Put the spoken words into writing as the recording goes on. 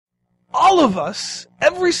all of us,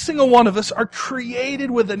 every single one of us, are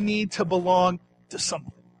created with a need to belong to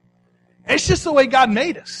something. It's just the way God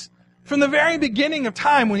made us. From the very beginning of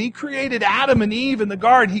time, when He created Adam and Eve in the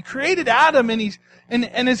garden, He created Adam,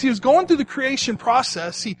 and as He was going through the creation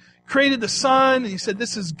process, He created the sun, and He said,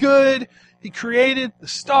 this is good. He created the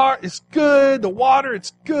star, it's good. The water,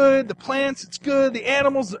 it's good. The plants, it's good. The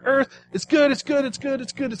animals, the earth, it's good, it's good, it's good,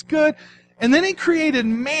 it's good, it's good. And then He created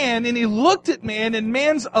man, and He looked at man and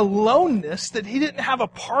man's aloneness, that he didn't have a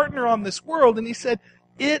partner on this world, and He said,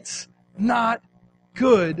 it's not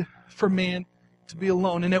good for man to be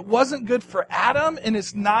alone. And it wasn't good for Adam, and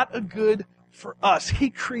it's not a good for us. He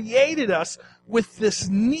created us with this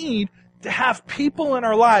need to have people in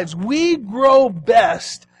our lives. We grow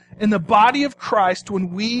best in the body of Christ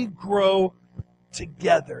when we grow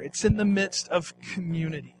together. It's in the midst of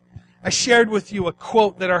community. I shared with you a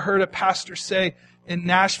quote that I heard a pastor say in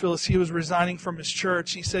Nashville as he was resigning from his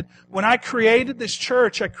church. He said, when I created this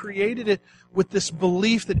church, I created it with this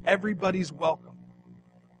belief that everybody's welcome.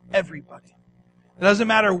 Everybody. It doesn't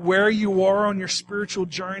matter where you are on your spiritual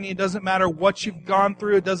journey. It doesn't matter what you've gone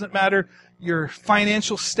through. It doesn't matter your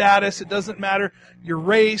financial status. It doesn't matter your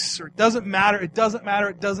race. Or it doesn't matter. It doesn't matter.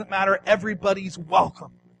 It doesn't matter. Everybody's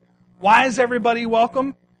welcome. Why is everybody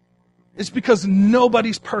welcome? It's because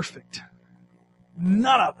nobody's perfect.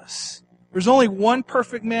 None of us. There's only one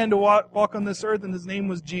perfect man to walk on this earth, and His name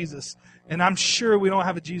was Jesus. And I'm sure we don't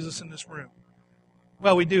have a Jesus in this room.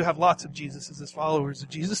 Well, we do have lots of Jesuses as followers of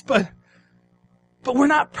Jesus, but we're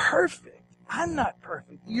not perfect. I'm not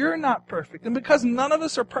perfect. You're not perfect. And because none of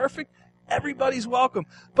us are perfect, everybody's welcome.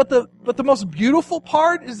 But the most beautiful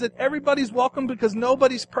part is that everybody's welcome because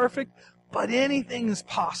nobody's perfect, but anything is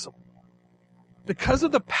possible. Because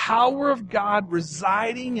of the power of God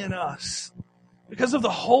residing in us, because of the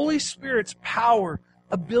Holy Spirit's power,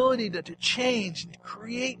 ability to change and to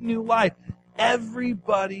create new life,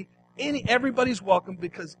 everybody's welcome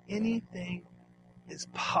because anything is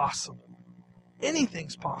possible.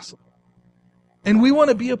 Anything's possible. And we want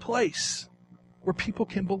to be a place where people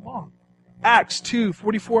can belong. Acts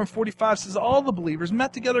 2:44 and 45 says, all the believers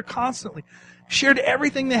met together constantly, shared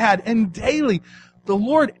everything they had, and daily the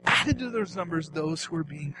Lord added to those numbers those who were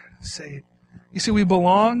being saved. You see, we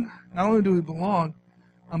belong. Not only do we belong,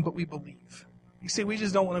 but we believe. You see, we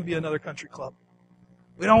just don't want to be another country club.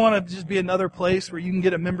 We don't want to just be another place where you can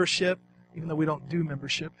get a membership, even though we don't do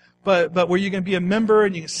membership, but where you can be a member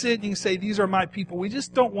and you can sit and you can say, these are my people. We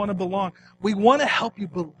just don't want to belong. We want to help you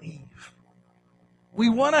believe. We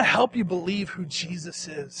want to help you believe who Jesus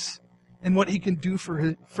is and what He can do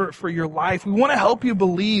for your life. We want to help you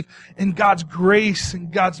believe in God's grace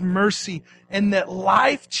and God's mercy, and that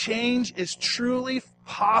life change is truly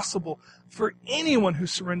possible for anyone who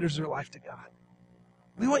surrenders their life to God.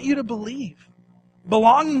 We want you to believe.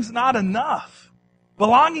 Belonging's not enough.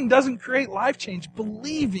 Belonging doesn't create life change.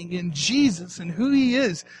 Believing in Jesus and who He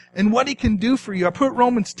is and what He can do for you. I put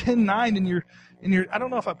Romans 10:9 in your, I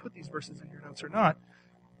don't know if I put these verses in your notes or not,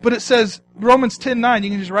 but it says, Romans 10:9, you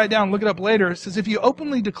can just write down and look it up later. It says, if you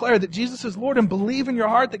openly declare that Jesus is Lord and believe in your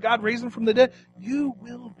heart that God raised Him from the dead, you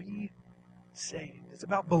will be saved. It's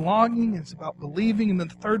about belonging, it's about believing, and then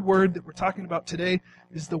the third word that we're talking about today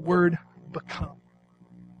is the word become.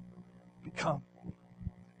 Become.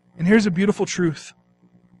 And here's a beautiful truth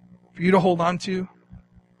for you to hold on to.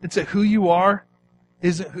 It's that who you are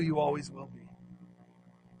isn't who you always will be.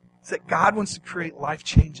 It's that God wants to create life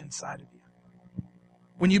change inside of you.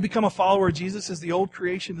 When you become a follower of Jesus, as the old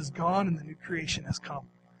creation is gone and the new creation has come.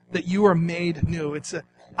 That you are made new. It's an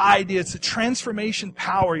idea, it's a transformation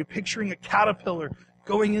power. You're picturing a caterpillar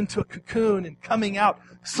going into a cocoon and coming out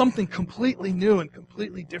something completely new and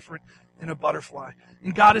completely different than a butterfly.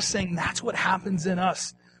 And God is saying that's what happens in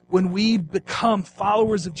us when we become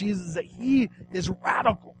followers of Jesus, that He is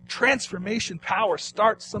radical. Transformation power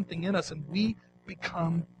starts something in us and we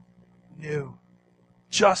become new.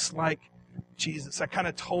 Just like Jesus. I kind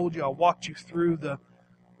of told you, I walked you through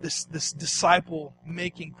this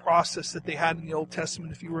disciple-making process that they had in the Old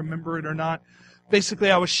Testament, if you remember it or not.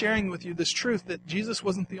 Basically, I was sharing with you this truth that Jesus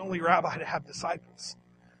wasn't the only rabbi to have disciples.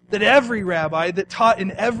 That every rabbi that taught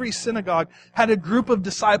in every synagogue had a group of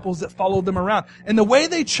disciples that followed them around. And the way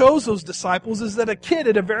they chose those disciples is that a kid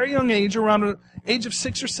at a very young age, around the age of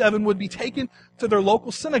 6 or 7, would be taken to their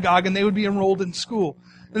local synagogue and they would be enrolled in school.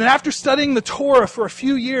 And then after studying the Torah for a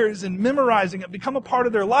few years and memorizing it, become a part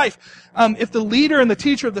of their life, if the leader and the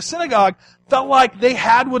teacher of the synagogue felt like they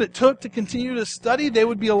had what it took to continue to study, they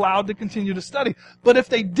would be allowed to continue to study. But if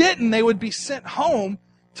they didn't, they would be sent home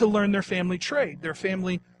to learn their family trade, their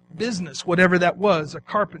family business, whatever that was, a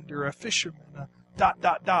carpenter, a fisherman,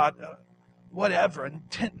 whatever, a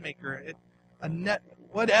tent maker, a net,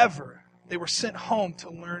 whatever. They were sent home to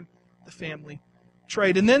learn the family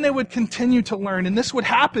trade. And then they would continue to learn. And this would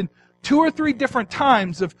happen 2 or 3 different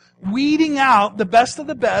times of weeding out the best of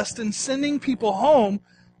the best and sending people home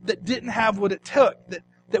that didn't have what it took,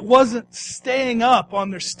 that wasn't staying up on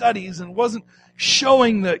their studies and wasn't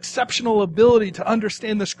showing the exceptional ability to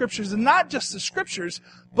understand the Scriptures, and not just the Scriptures,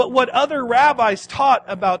 but what other rabbis taught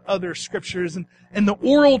about other Scriptures and the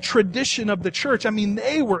oral tradition of the church. I mean,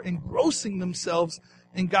 they were engrossing themselves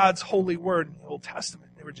in God's holy word in the Old Testament.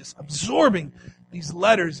 They were just absorbing these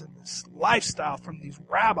letters and this lifestyle from these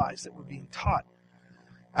rabbis that were being taught.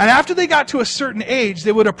 And after they got to a certain age,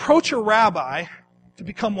 they would approach a rabbi to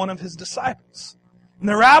become one of his disciples. And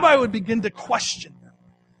the rabbi would begin to question them.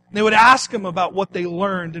 They would ask them about what they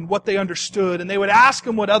learned and what they understood. And they would ask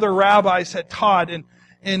them what other rabbis had taught and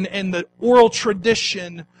the oral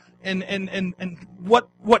tradition and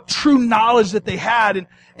what true knowledge that they had.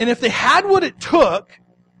 And if they had what it took,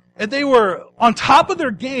 and they were on top of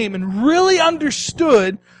their game and really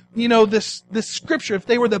understood, this Scripture, if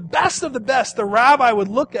they were the best of the best, the rabbi would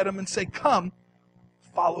look at them and say, "Come,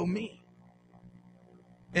 follow me."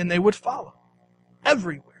 And they would follow.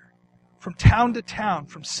 Everywhere. From town to town,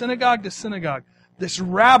 from synagogue to synagogue. This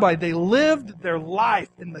rabbi, they lived their life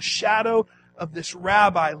in the shadow of this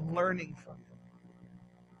rabbi, learning from him.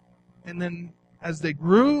 And then as they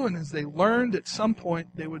grew and as they learned, at some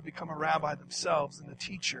point they would become a rabbi themselves and a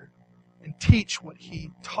teacher and teach what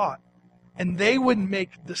he taught. And they would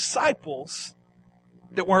make disciples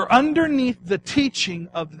that were underneath the teaching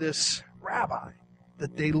of this rabbi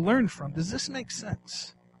that they learned from. Does this make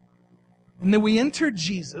sense? And then we enter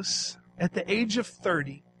Jesus at the age of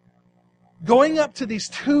 30, going up to these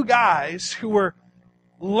 2 guys who were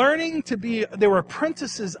learning they were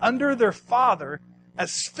apprentices under their father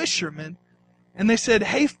as fishermen. And they said,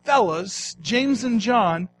 "Hey fellas, James and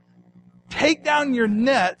John, take down your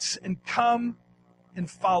nets and come and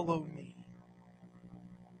follow me."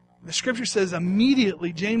 The Scripture says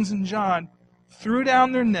immediately James and John threw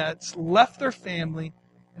down their nets, left their family,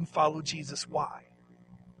 and followed Jesus. Why?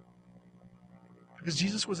 Because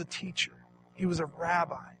Jesus was a teacher. He was a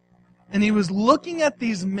rabbi. And he was looking at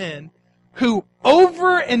these men who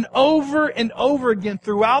over and over and over again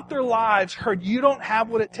throughout their lives heard, "You don't have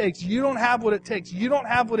what it takes. You don't have what it takes. You don't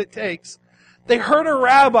have what it takes." They heard a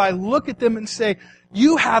rabbi look at them and say,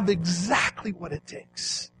 "You have exactly what it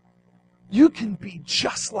takes. You can be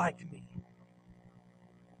just like me."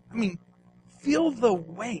 I mean, feel the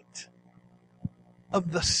weight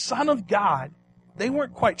of the Son of God. They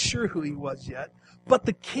weren't quite sure who he was yet. But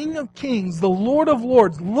the King of Kings, the Lord of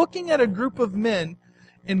Lords, looking at a group of men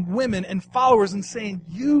and women and followers and saying,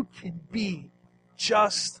 "You can be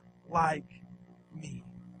just like me."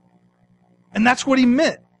 And that's what he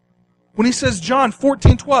meant. When he says, John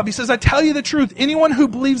 14:12, he says, "I tell you the truth, anyone who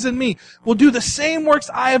believes in me will do the same works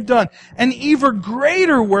I have done, and even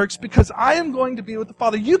greater works, because I am going to be with the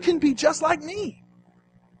Father." You can be just like me.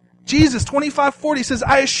 Jesus 25:40 says,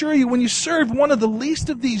 "I assure you, when you serve one of the least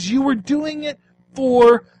of these, you were doing it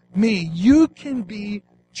for me." You can be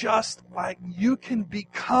just like, you can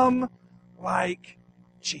become like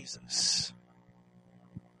Jesus.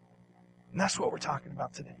 And that's what we're talking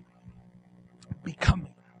about today.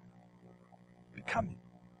 Becoming. Becoming.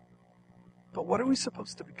 But what are we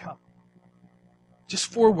supposed to become? Just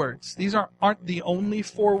 4 words. These aren't the only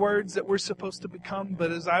 4 words that we're supposed to become,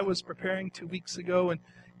 but as I was preparing 2 weeks ago, and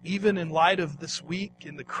even in light of this week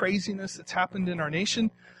and the craziness that's happened in our nation,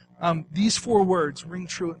 these 4 words ring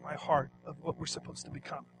true in my heart of what we're supposed to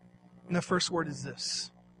become. And the first word is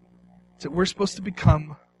this. It's that we're supposed to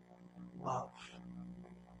become love.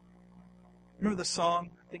 Remember the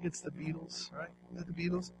song? I think it's the Beatles, right? Is it the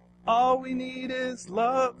Beatles? All we need is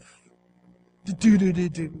love.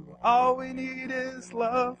 Do-do-do-do-do. All we need is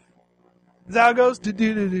love. Is how it goes.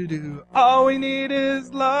 Do-do-do-do-do. All we need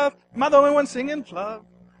is love. Am I the only one singing? Love.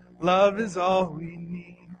 Love is all we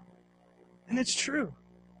need. And it's true.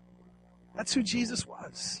 That's who Jesus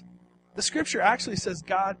was. The Scripture actually says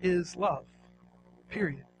God is love.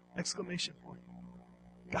 Period. Exclamation point.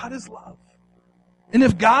 God is love. And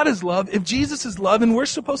if God is love, if Jesus is love, and we're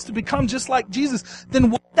supposed to become just like Jesus, then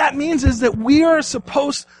what that means is that we are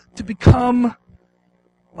supposed to become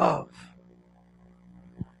love.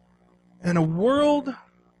 In a world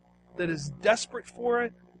that is desperate for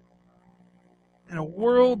it, in a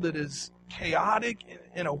world that is chaotic,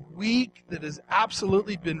 in a week that has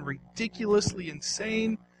absolutely been ridiculously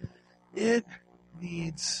insane, it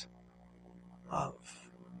needs love.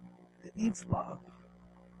 It needs love.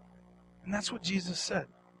 And that's what Jesus said.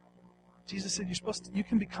 Jesus said you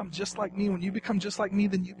can become just like me. When you become just like me,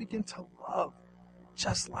 then you begin to love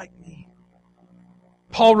just like me.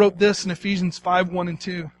 Paul wrote this in Ephesians 5:1 and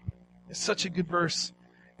 2. It's such a good verse.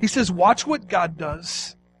 He says, watch what God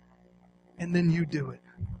does, and then you do it.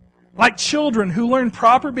 Like children who learn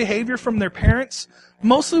proper behavior from their parents,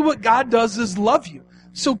 mostly what God does is love you.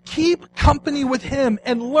 So keep company with Him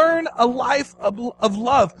and learn a life of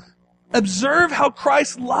love. Observe how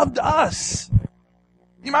Christ loved us.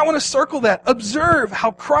 You might want to circle that. Observe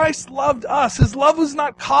how Christ loved us. His love was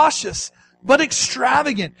not cautious, but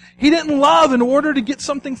extravagant. He didn't love in order to get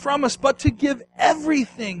something from us, but to give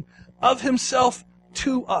everything of Himself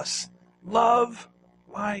to us. Love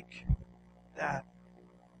like that.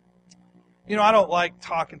 You know, I don't like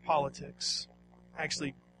talking politics. I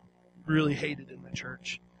actually really hate it in the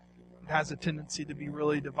church. It has a tendency to be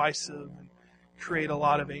really divisive and create a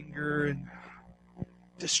lot of anger and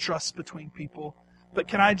distrust between people. But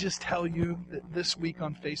can I just tell you that this week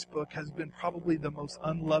on Facebook has been probably the most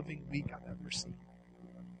unloving week I've ever seen.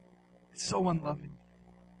 It's so unloving.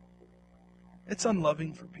 It's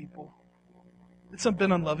unloving for people. It's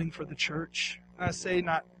been unloving for the church. And I say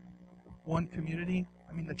not one community,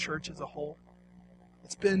 I mean the church as a whole.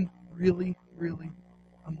 It's been really, really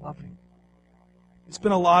unloving. It's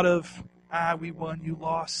been a lot of, we won, you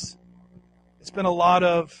lost. It's been a lot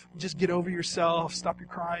of, just get over yourself, stop your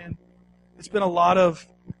crying. It's been a lot of,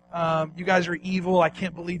 you guys are evil, I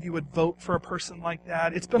can't believe you would vote for a person like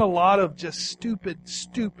that. It's been a lot of just stupid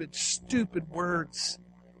words.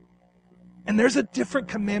 And there's a different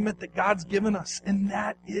commandment that God's given us, and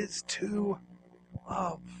that is to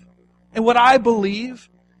love. And what I believe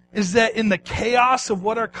is that in the chaos of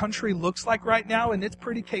what our country looks like right now, and it's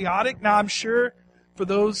pretty chaotic. Now, I'm sure for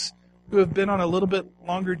those who have been on a little bit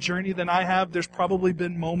longer journey than I have, there's probably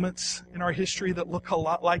been moments in our history that look a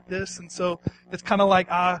lot like this. And so it's kind of like,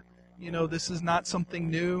 this is not something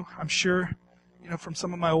new. I'm sure, from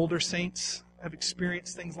some of my older saints have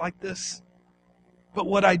experienced things like this. But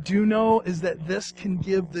what I do know is that this can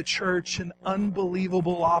give the church an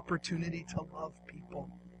unbelievable opportunity to love people.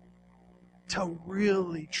 To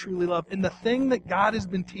really, truly love. And the thing that God has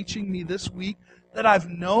been teaching me this week that I've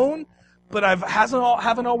known, but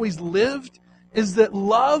haven't always lived, is that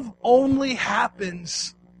love only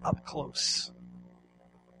happens up close.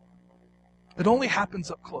 It only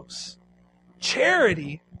happens up close.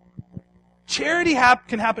 Charity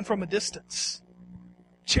can happen from a distance.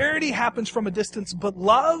 Charity happens from a distance, but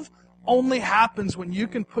love only happens when you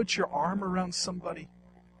can put your arm around somebody.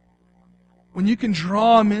 When you can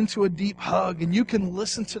draw them into a deep hug, and you can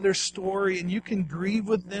listen to their story, and you can grieve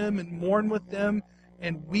with them and mourn with them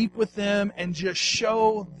and weep with them and just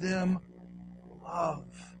show them love.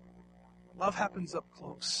 Love happens up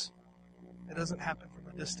close. It doesn't happen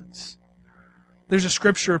from a distance. There's a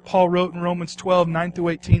scripture Paul wrote in Romans 12,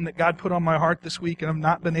 9-18 that God put on my heart this week, and I've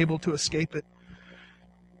not been able to escape it.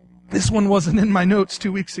 This one wasn't in my notes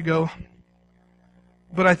 2 weeks ago,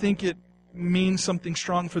 but I think it means something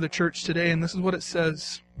strong for the church today, and this is what it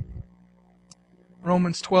says.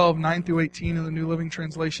 Romans 12, 9-18 in the New Living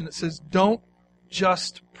Translation. It says, don't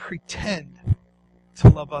just pretend to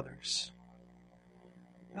love others.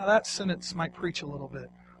 Now that sentence might preach a little bit.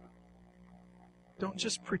 Don't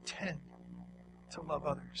just pretend to love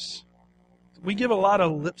others. We give a lot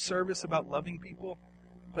of lip service about loving people,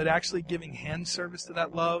 but actually giving hand service to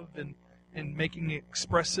that love and making it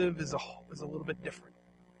expressive is a little bit different.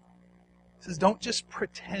 It says, don't just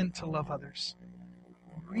pretend to love others.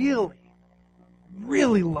 Really,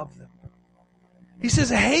 really love them. He says,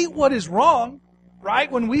 hate what is wrong,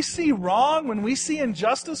 right? When we see wrong, when we see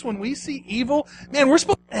injustice, when we see evil, man, we're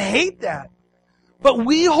supposed to hate that. But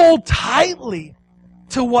we hold tightly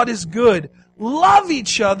to what is good. Love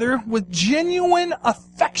each other with genuine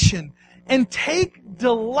affection and take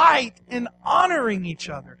delight in honoring each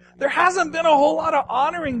other. There hasn't been a whole lot of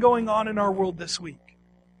honoring going on in our world this week.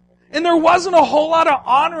 And there wasn't a whole lot of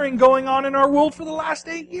honoring going on in our world for the last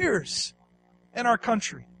 8 years in our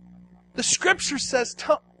country. The Scripture says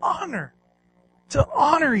to honor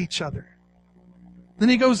each other. Then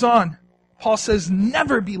he goes on. Paul says,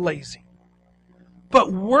 never be lazy,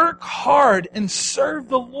 but work hard and serve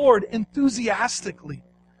the Lord enthusiastically.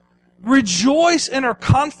 Rejoice in our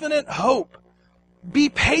confident hope. Be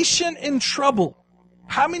patient in trouble.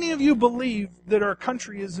 How many of you believe that our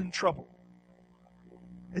country is in trouble?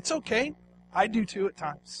 It's okay. I do too at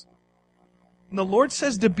times. And the Lord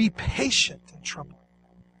says to be patient in trouble.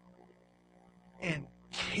 And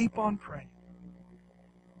keep on praying.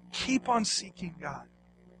 Keep on seeking God.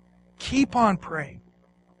 Keep on praying.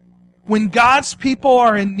 When God's people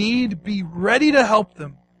are in need, be ready to help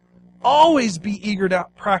them. Always be eager to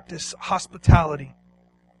practice hospitality.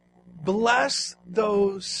 Bless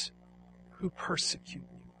those who persecute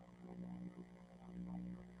you.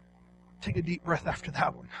 Take a deep breath after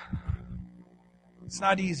that one. It's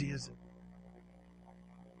not easy, is it?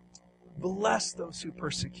 Bless those who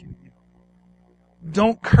persecute you.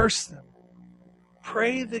 Don't curse them.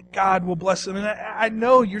 Pray that God will bless them. And I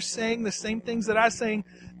know you're saying the same things that I say,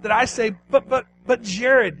 but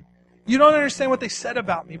Jared, you don't understand what they said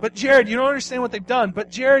about me. But Jared, you don't understand what they've done.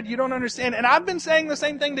 But Jared, you don't understand. And I've been saying the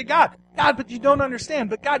same thing to God. God, but you don't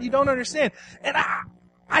understand. But God, you don't understand. And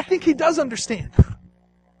I think He does understand.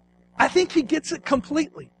 I think He gets it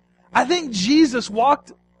completely. I think Jesus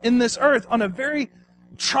walked in this earth on a very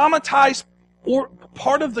traumatized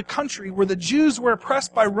part of the country where the Jews were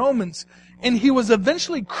oppressed by Romans, and He was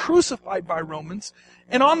eventually crucified by Romans.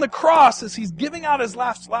 And on the cross, as He's giving out His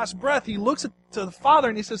last breath, He looks to the Father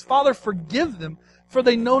and He says, Father, forgive them, for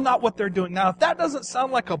they know not what they're doing. Now, if that doesn't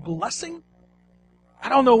sound like a blessing, I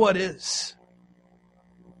don't know what is.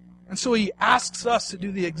 And so He asks us to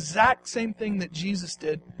do the exact same thing that Jesus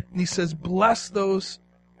did. And He says, bless those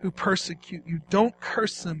who persecute you. Don't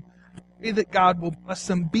curse them. Pray that God will bless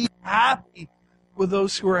them. Be happy with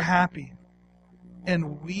those who are happy,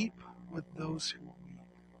 and weep with those who weep.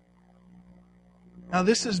 Now,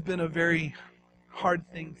 this has been a very hard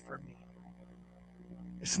thing for me.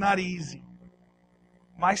 It's not easy.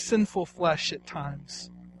 My sinful flesh at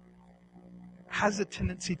times has a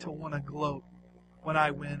tendency to want to gloat when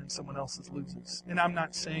I win and someone else loses. And I'm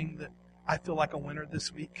not saying that I feel like a winner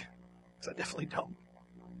this week, because I definitely don't.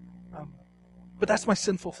 But that's my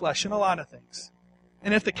sinful flesh in a lot of things.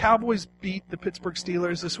 And if the Cowboys beat the Pittsburgh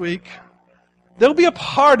Steelers this week, there'll be a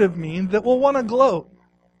part of me that will want to gloat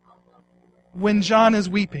when John is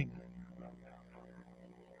weeping.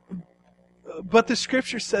 But the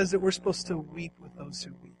Scripture says that we're supposed to weep with those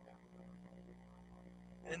who weep.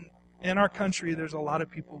 And in our country, there's a lot of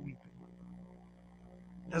people weeping.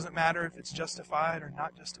 It doesn't matter if it's justified or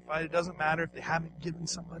not justified. It doesn't matter if they haven't given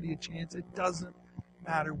somebody a chance. It doesn't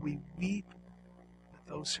matter. We weep with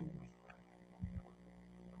those who weep.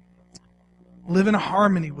 Live in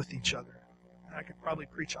harmony with each other. And I could probably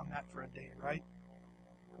preach on that for a day, right?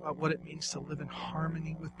 About what it means to live in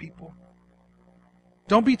harmony with people.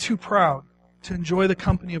 Don't be too proud to enjoy the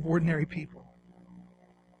company of ordinary people.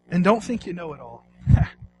 And don't think you know it all.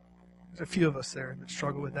 There's a few of us there that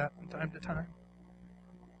struggle with that from time to time.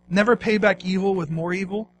 Never pay back evil with more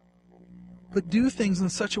evil, but do things in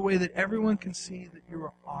such a way that everyone can see that you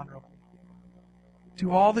are honorable.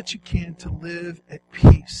 Do all that you can to live at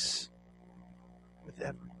peace with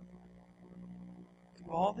everyone.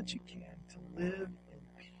 Do all that you can to live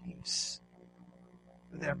in peace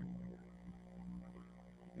with everyone.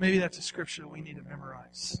 Maybe that's a scripture that we need to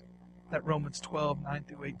memorize. That Romans 12, 9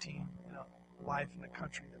 through 18, life in the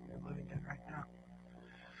country that we're living in right now.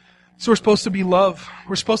 So we're supposed to be love.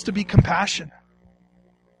 We're supposed to be compassion.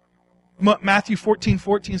 Matthew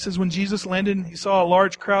 14:14 says, when Jesus landed and He saw a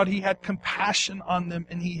large crowd, He had compassion on them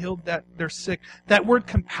and He healed their sick. That word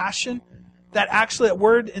compassion, that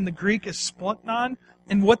word in the Greek is splanknon,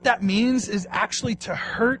 and what that means is actually to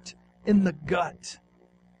hurt in the gut.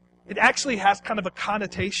 It actually has kind of a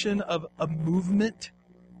connotation of a movement.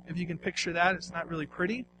 If you can picture that, it's not really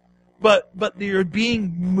pretty. But you're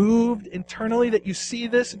being moved internally, that you see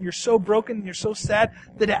this and you're so broken and you're so sad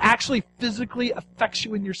that it actually physically affects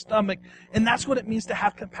you in your stomach. And that's what it means to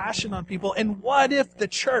have compassion on people. And what if the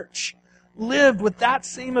church lived with that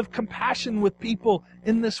same of compassion with people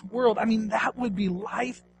in this world? I mean, that would be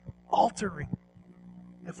life-altering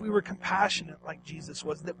if we were compassionate like Jesus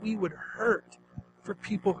was, that we would hurt for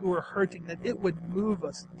people who are hurting, that it would move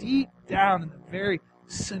us deep down in the very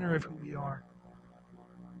center of who we are.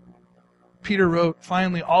 Peter wrote,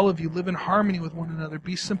 finally, all of you live in harmony with one another.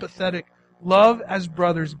 Be sympathetic. Love as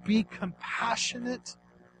brothers. Be compassionate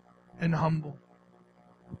and humble.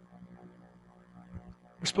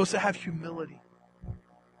 We're supposed to have humility. We're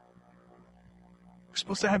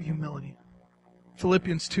supposed to have humility.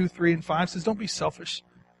 Philippians 2, 3, and 5 says, don't be selfish.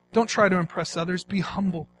 Don't try to impress others. Be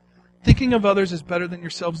humble. Thinking of others is better than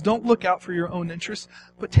yourselves. Don't look out for your own interests,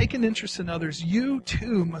 but take an interest in others. You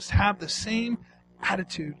too must have the same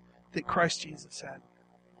attitude that Christ Jesus had.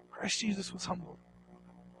 Christ Jesus was humble.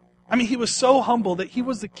 I mean, He was so humble that He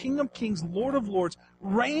was the King of Kings, Lord of Lords,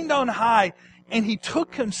 reigned on high, and He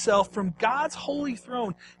took Himself from God's holy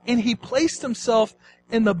throne, and He placed Himself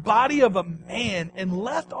in the body of a man and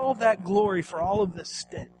left all that glory for all of this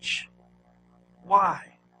stench.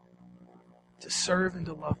 Why? To serve and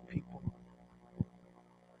to love people.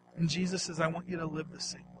 And Jesus says, I want you to live the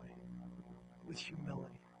same way, with humility.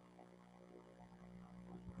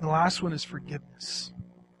 And the last one is forgiveness.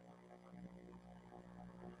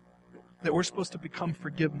 That we're supposed to become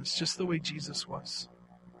forgiveness, just the way Jesus was.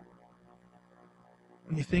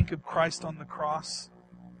 When you think of Christ on the cross,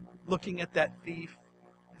 looking at that thief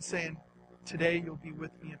and saying, today you'll be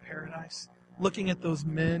with me in paradise. Looking at those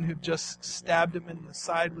men who've just stabbed him in the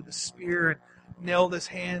side with a spear and nailed his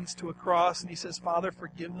hands to a cross. And he says, Father,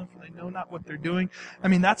 forgive them, for they know not what they're doing. I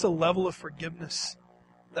mean, that's a level of forgiveness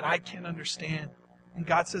that I can't understand. And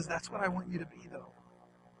God says, that's what I want you to be, though.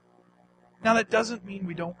 Now, that doesn't mean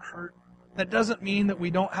we don't hurt. That doesn't mean that we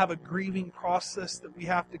don't have a grieving process that we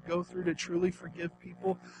have to go through to truly forgive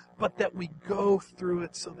people, but that we go through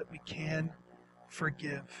it so that we can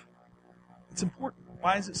forgive. It's important.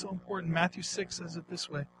 Why is it so important? Matthew 6 says it this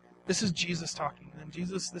way. This is Jesus talking. And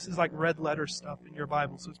Jesus, this is like red letter stuff in your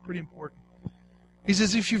Bible, so it's pretty important. He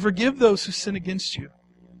says, if you forgive those who sin against you,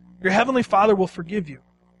 your heavenly Father will forgive you.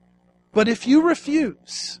 But if you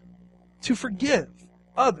refuse to forgive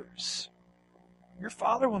others, your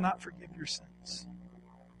Father will not forgive your sins.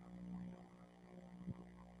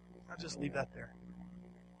 I'll just leave that there.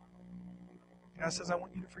 God says, I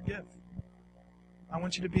want you to forgive. I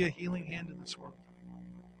want you to be a healing hand in this world.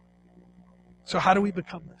 So how do we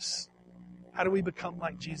become this? How do we become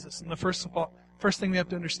like Jesus? And the first thing we have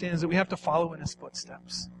to understand is that we have to follow in His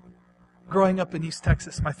footsteps. Growing up in East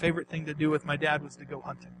Texas, my favorite thing to do with my dad was to go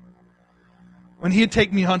hunting. When he'd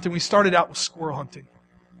take me hunting, we started out with squirrel hunting.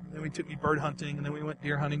 And then we took me bird hunting, and then we went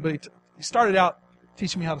deer hunting. But he started out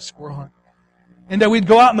teaching me how to squirrel hunt. And we'd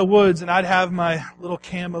go out in the woods, and I'd have my little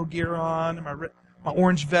camo gear on, and my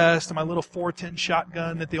orange vest, and my little 410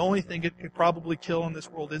 shotgun, that the only thing it could probably kill in this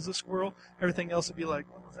world is a squirrel. Everything else would be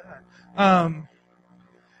like, what was that? And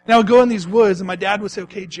I would go in these woods, and my dad would say,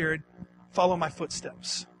 okay, Jared, follow my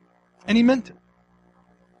footsteps. And he meant it.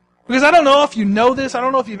 Because I don't know if you know this, I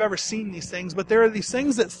don't know if you've ever seen these things, but there are these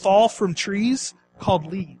things that fall from trees called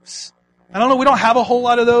leaves. I don't know, we don't have a whole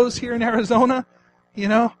lot of those here in Arizona,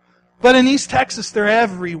 but in East Texas, they're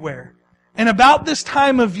everywhere. And about this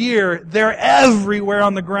time of year, they're everywhere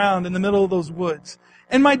on the ground in the middle of those woods.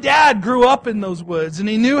 And my dad grew up in those woods, and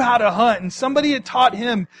he knew how to hunt, and somebody had taught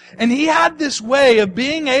him. And he had this way of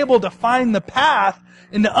being able to find the path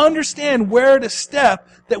and to understand where to step,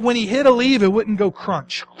 that when he hit a leaf, it wouldn't go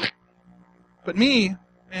crunch. But me,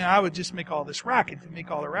 I would just make all this racket. If you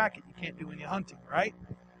make all the racket, you can't do any hunting, right?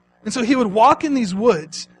 And so he would walk in these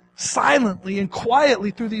woods silently and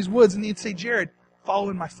quietly through these woods, and he'd say, Jared, follow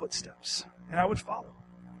in my footsteps. And I would follow.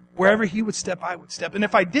 Wherever he would step, I would step. And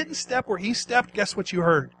if I didn't step where he stepped, guess what you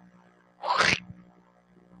heard?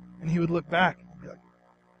 And he would look back and be like,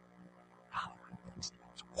 follow my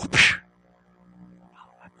footsteps.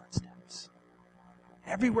 Follow my footsteps.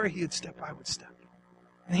 Everywhere he would step, I would step.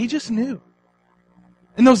 And he just knew.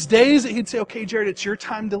 In those days that he'd say, okay, Jared, it's your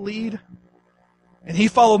time to lead. And he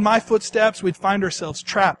followed my footsteps, we'd find ourselves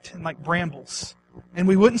trapped in like brambles. And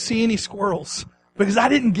we wouldn't see any squirrels. Because I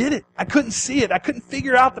didn't get it. I couldn't see it. I couldn't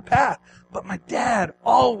figure out the path. But my dad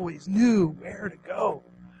always knew where to go.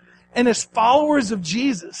 And as followers of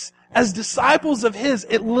Jesus, as disciples of His,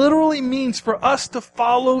 it literally means for us to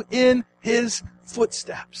follow in His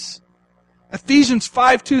footsteps. Ephesians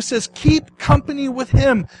 5:2 says, keep company with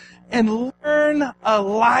Him and learn a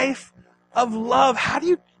life of love. How do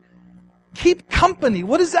you keep company?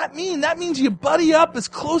 What does that mean? That means you buddy up as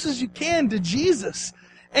close as you can to Jesus.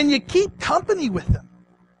 And you keep company with Him.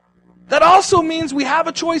 That also means we have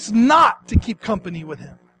a choice not to keep company with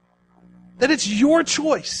Him. That it's your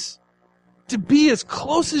choice to be as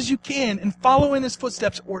close as you can and follow in His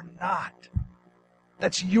footsteps or not.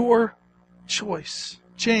 That's your choice.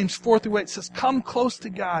 James 4-8 says, come close to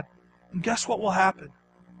God. And guess what will happen?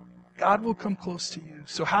 God will come close to you.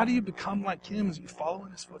 So how do you become like Him? As you follow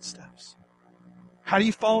in His footsteps. How do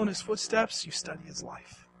you follow in His footsteps? You study His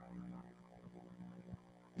life.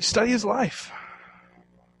 You study His life.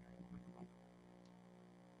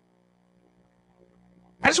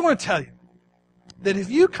 I just want to tell you that if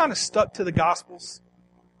you kind of stuck to the Gospels,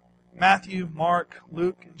 Matthew, Mark,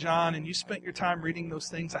 Luke, and John, and you spent your time reading those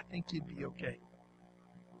things, I think you'd be okay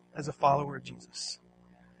as a follower of Jesus.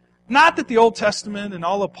 Not that the Old Testament and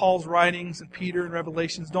all of Paul's writings and Peter and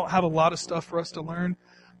Revelations don't have a lot of stuff for us to learn,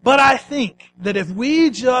 but I think that if we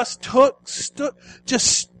just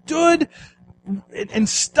stood and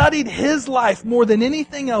studied His life more than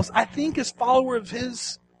anything else, I think as followers of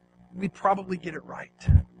His, we'd probably get it right.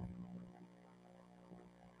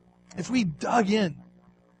 If we dug in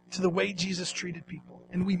to the way Jesus treated people,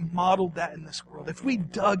 and we modeled that in this world, if we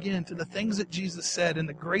dug into the things that Jesus said and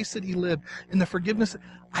the grace that He lived and the forgiveness,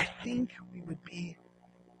 I think we would be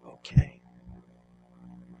okay.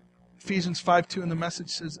 Ephesians 5:2 in the Message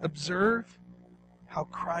says, observe how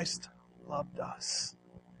Christ loved us.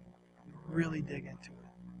 Really dig into it.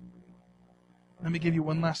 Let me give you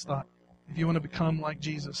one last thought. If you want to become like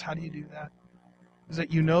Jesus, how do you do that? Is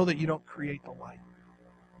that you know that you don't create the light.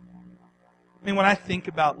 I mean, when I think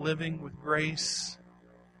about living with grace,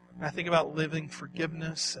 and I think about living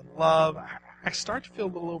forgiveness and love, I start to feel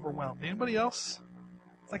a little overwhelmed. Anybody else?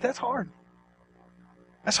 It's like, that's hard.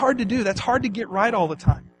 That's hard to do. That's hard to get right all the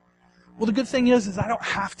time. Well, the good thing is I don't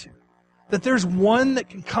have to. That there's one that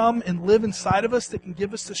can come and live inside of us that can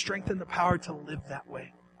give us the strength and the power to live that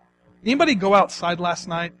way. Anybody go outside last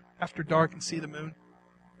night after dark and see the moon?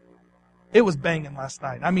 It was banging last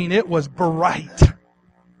night. I mean, it was bright.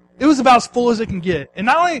 It was about as full as it can get. And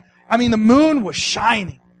not only, the moon was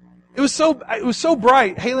shining. It was so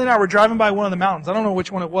bright. Haley and I were driving by one of the mountains. I don't know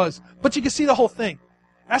which one it was, but you could see the whole thing.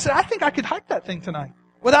 And I said, I think I could hike that thing tonight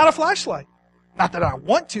without a flashlight. Not that I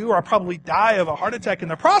want to, or I'll probably die of a heart attack in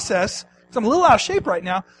the process, because I'm a little out of shape right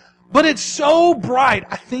now. But it's so bright,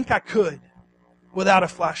 I think I could without a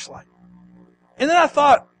flashlight. And then I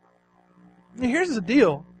thought, here's the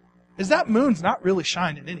deal, is that moon's not really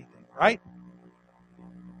shining anything, right?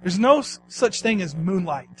 There's no such thing as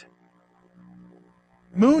moonlight.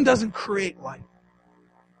 Moon doesn't create light.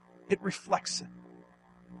 It reflects it.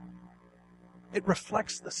 It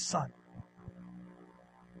reflects the sun.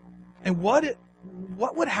 And what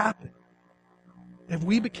would happen if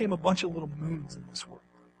we became a bunch of little moons in this world?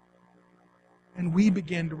 And we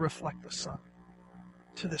began to reflect the sun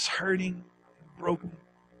to this hurting, broken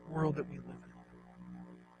world that we live in.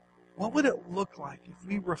 What would it look like if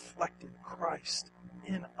we reflected Christ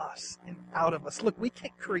in us and out of us? Look, we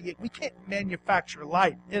can't manufacture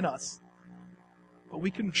light in us, but we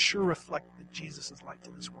can sure reflect that Jesus is light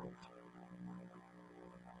to this world.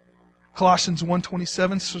 Colossians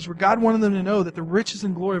 1:27 says, "For God wanted them to know that the riches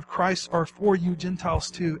and glory of Christ are for you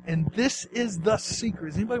Gentiles too, and this is the secret."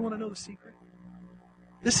 Does anybody want to know the secret?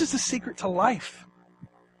 This is the secret to life.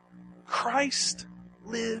 Christ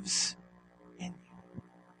lives in you.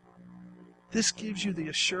 This gives you the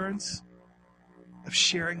assurance of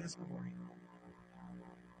sharing His glory.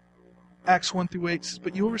 Acts 1-8 says,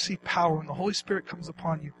 "But you will receive power when the Holy Spirit comes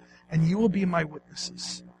upon you, and you will be my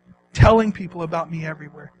witnesses, telling people about me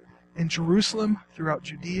everywhere, in Jerusalem, throughout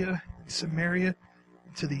Judea, and Samaria,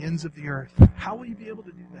 and to the ends of the earth." How will you be able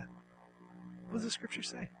to do that? What does the Scripture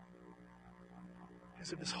say?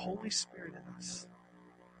 Because of His Holy Spirit in us.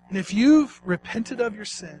 And if you've repented of your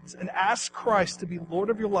sins and asked Christ to be Lord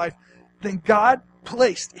of your life, then God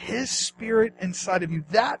placed His Spirit inside of you.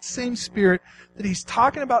 That same Spirit that He's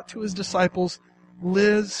talking about to His disciples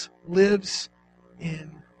lives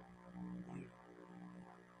in you.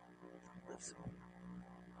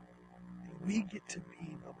 And we get to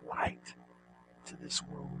be the light to this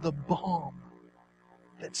world, the balm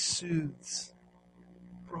that soothes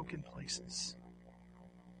broken places.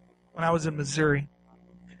 When I was in Missouri,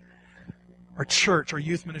 our church, our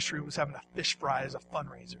youth ministry was having a fish fry as a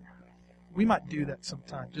fundraiser. We might do that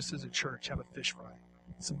sometime, just as a church, have a fish fry.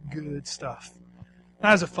 Some good stuff.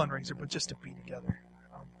 Not as a fundraiser, but just to be together.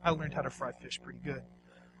 I learned how to fry fish pretty good.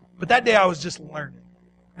 But that day I was just learning.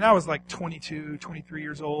 And I was like 22, 23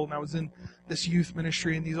 years old, and I was in this youth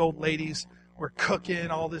ministry, and these old ladies were cooking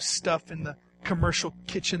all this stuff in the commercial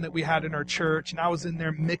kitchen that we had in our church, and I was in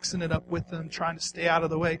there mixing it up with them, trying to stay out of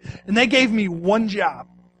the way. And they gave me one job.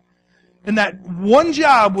 And that one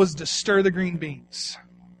job was to stir the green beans.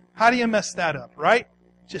 How do you mess that up, right?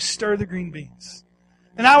 Just stir the green beans.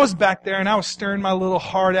 And I was back there, and I was stirring my little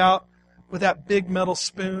heart out with that big metal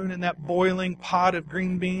spoon and that boiling pot of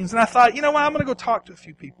green beans. And I thought, you know what, I'm going to go talk to a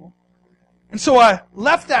few people. And so I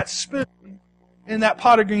left that spoon in that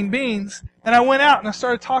pot of green beans, and I went out and I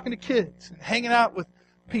started talking to kids and hanging out with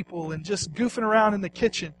people and just goofing around in the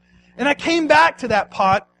kitchen. And I came back to that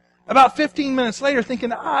pot about 15 minutes later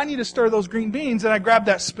thinking, I need to stir those green beans, and I grabbed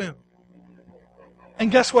that spoon. And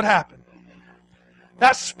guess what happened?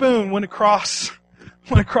 That spoon went across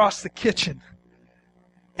the kitchen.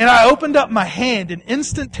 And I opened up my hand, and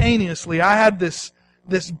instantaneously I had this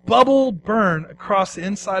bubble burn across the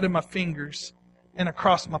inside of my fingers and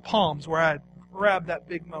across my palms where I had grabbed that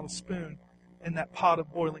big metal spoon and that pot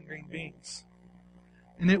of boiling green beans.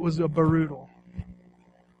 And it was a baroodle.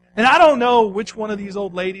 And I don't know which one of these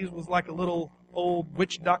old ladies was like a little old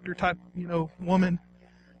witch doctor type, woman.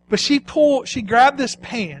 But she grabbed this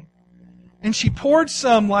pan and she poured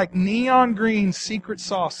some like neon green secret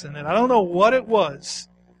sauce in it. I don't know what it was.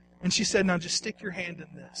 And she said, "Now just stick your hand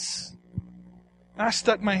in this." And I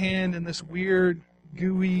stuck my hand in this weird,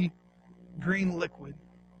 gooey, green liquid.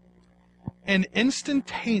 And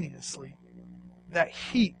instantaneously, that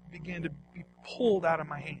heat began to be pulled out of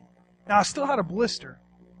my hand. Now, I still had a blister,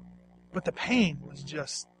 but the pain was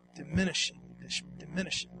just diminishing,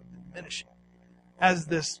 as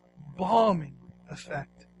this balming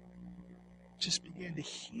effect just began to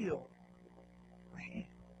heal my hand.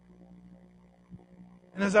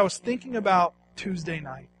 And as I was thinking about Tuesday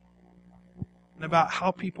night, and about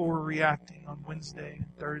how people were reacting on Wednesday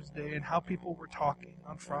and Thursday, and how people were talking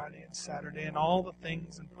on Friday and Saturday, and all the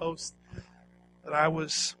things and posts that I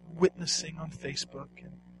was witnessing on Facebook,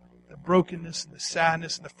 and the brokenness and the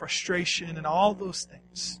sadness and the frustration and all those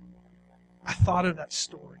things, I thought of that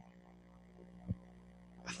story.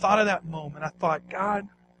 I thought of that moment. I thought, God,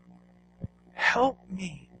 help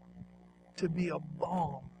me to be a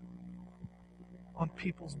balm on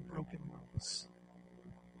people's broken wounds.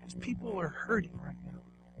 Because people are hurting right now.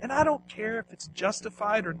 And I don't care if it's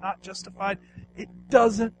justified or not justified. It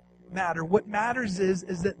doesn't matter. What matters is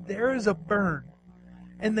that there is a burn.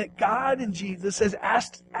 And that God and Jesus has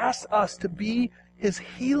asked us to be His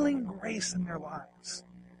healing grace in their lives.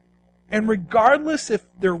 And regardless if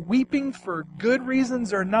they're weeping for good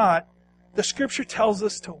reasons or not, the Scripture tells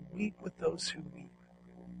us to weep with those who weep.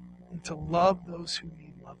 And to love those who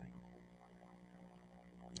need loving.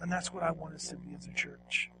 And that's what I want us to be as a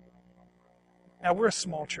church. Now, we're a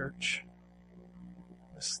small church.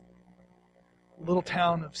 This little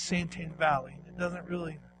town of Santan Valley. It doesn't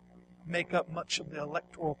really make up much of the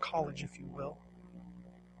electoral college, if you will.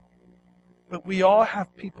 But we all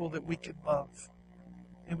have people that we can love.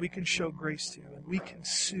 And we can show grace to. And we can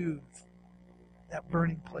soothe that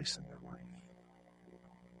burning place in their life.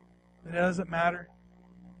 It doesn't matter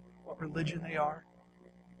what religion they are.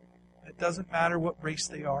 It doesn't matter what race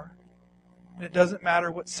they are. And it doesn't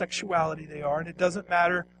matter what sexuality they are. And it doesn't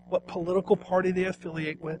matter what political party they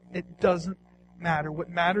affiliate with. It doesn't matter. What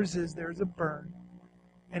matters is there's a burn.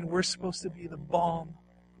 And we're supposed to be the balm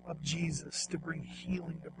of Jesus to bring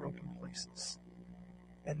healing to broken places.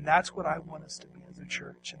 And that's what I want us to be as a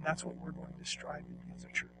church. And that's what we're going to strive to be as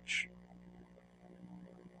a church.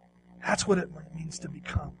 That's what it means to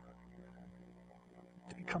become.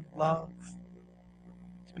 To become love.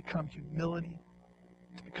 To become humility.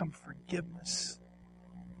 To become forgiveness.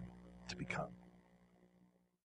 To become